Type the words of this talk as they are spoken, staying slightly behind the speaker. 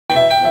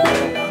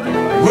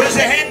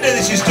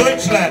this is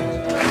Deutschland.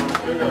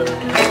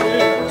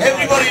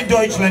 Everybody in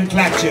Deutschland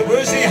klatsche.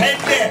 Where's the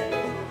Hände?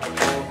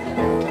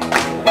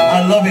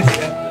 I love it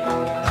here.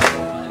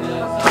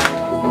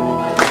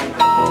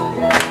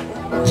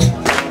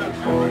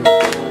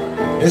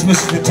 This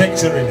must be the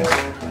Texas arena.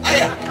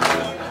 Hiya.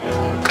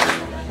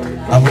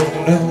 I'm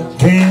going to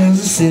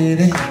Kansas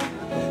City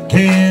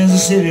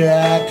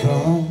I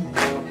come.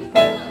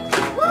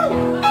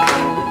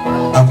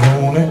 I'm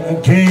going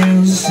to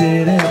Kansas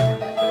City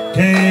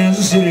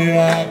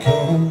I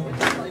come.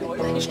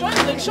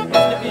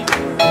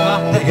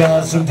 They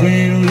got some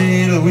pretty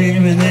little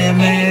women there,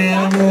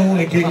 man. I'm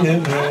gonna kick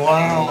them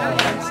wild. I'm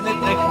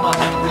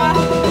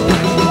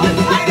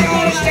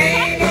gonna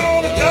stand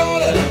on the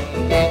corner,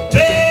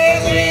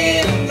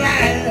 dancing and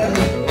blind.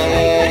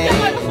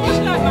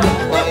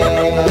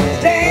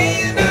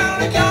 Stand on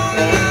the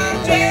corner,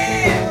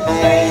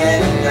 dancing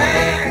and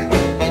blind.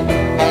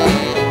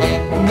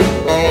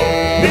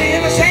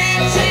 Being a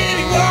Kansas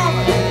City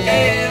woman,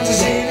 Kansas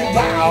City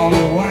bottle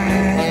of wine.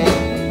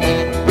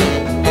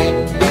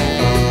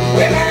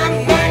 Well, I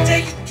might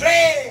take a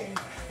drag,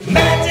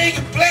 might take a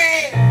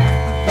play,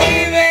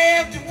 even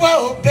after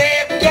war,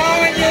 baby,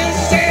 going just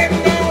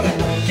sitting on it.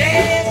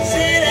 Kansas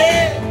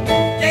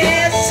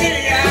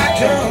City, I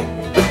come.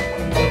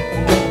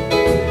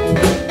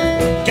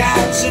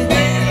 Got some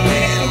pretty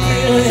little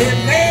women,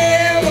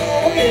 never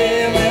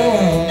give me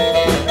one.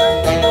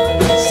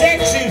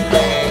 Sexy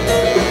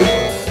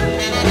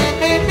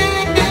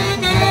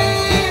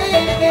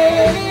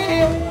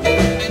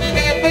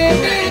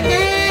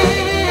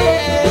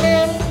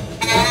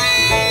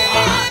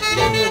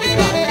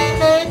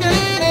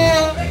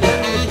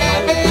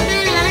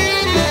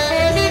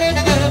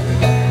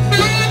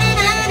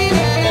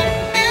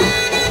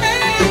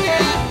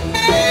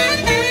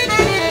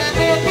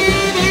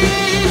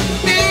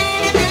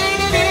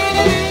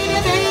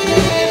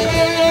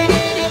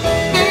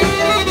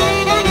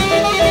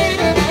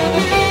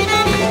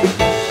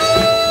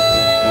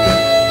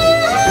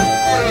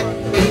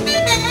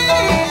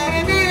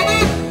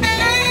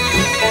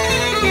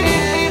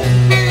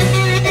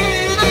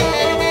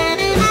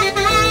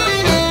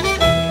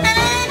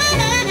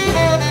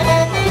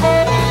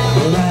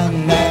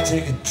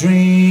take a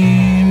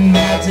dream, I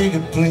take a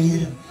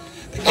plea.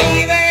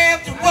 Even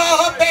after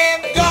war,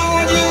 baby,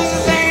 gonna use the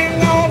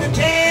same on the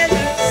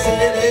Kansas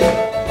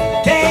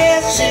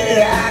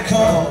City, I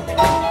come.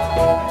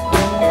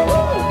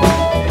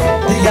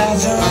 They got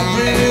some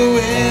pretty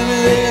women,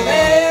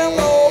 they're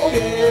gonna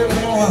give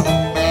me one.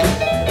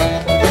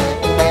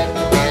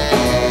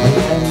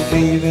 I'm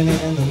leaving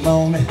in the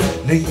morning,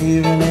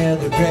 leaving at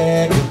the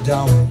crack of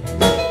dawn.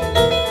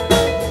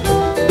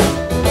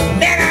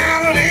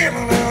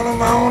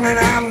 And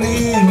I'm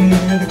leaving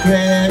at the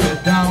crack of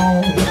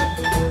dawn.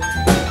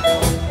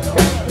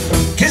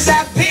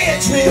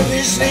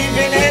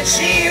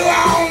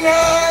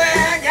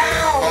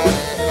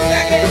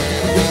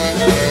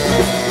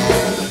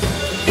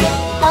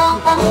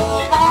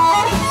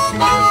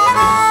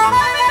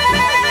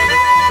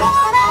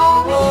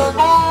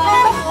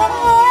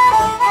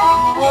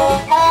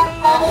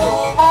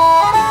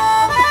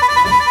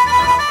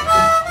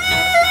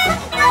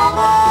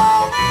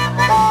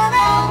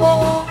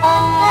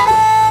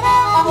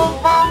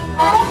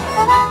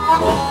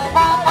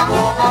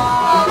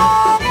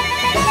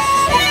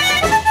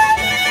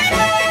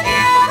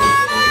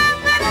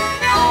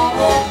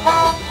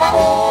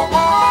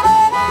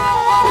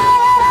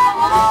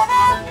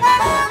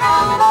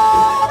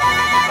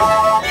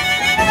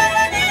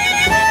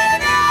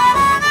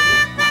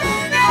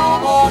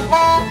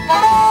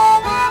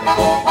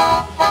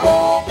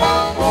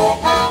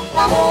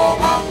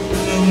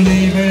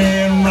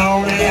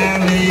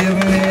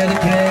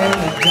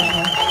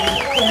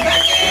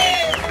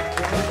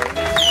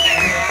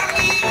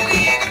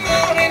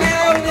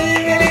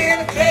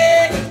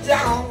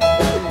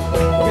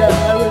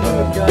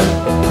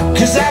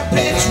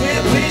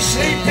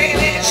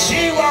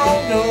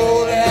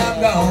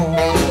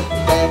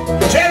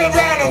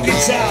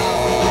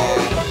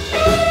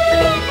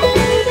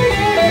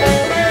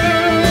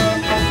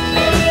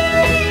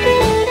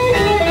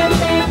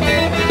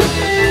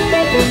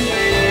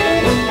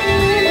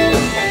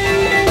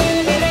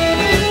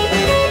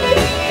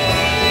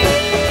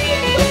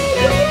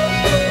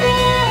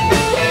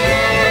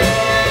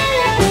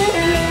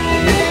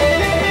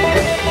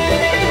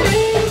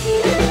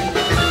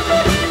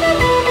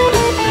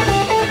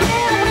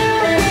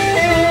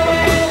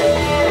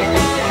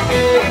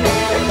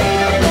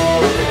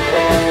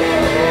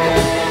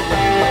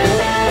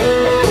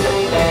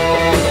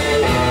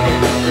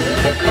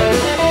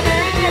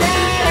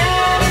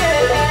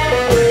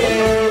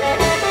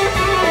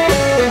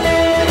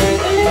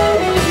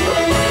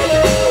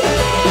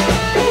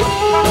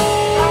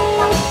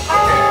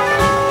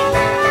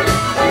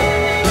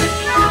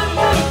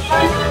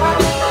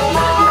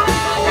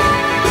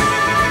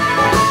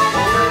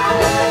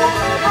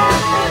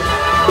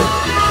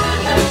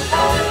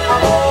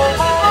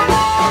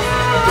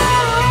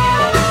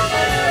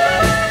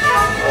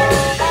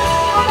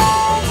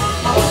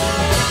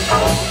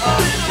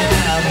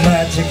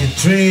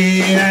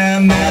 train,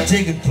 I'm not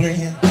taking plane.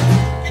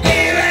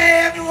 Even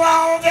if you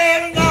want,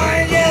 baby, I'm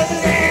going just to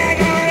say I'm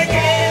gonna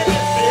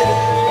Kansas City.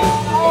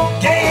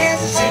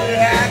 Kansas City,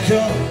 I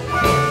come.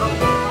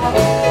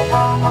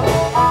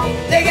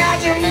 They got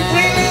some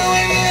pretty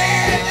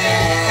women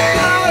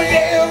all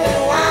over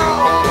the wall.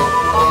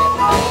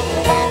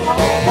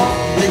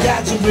 They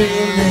got some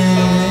pretty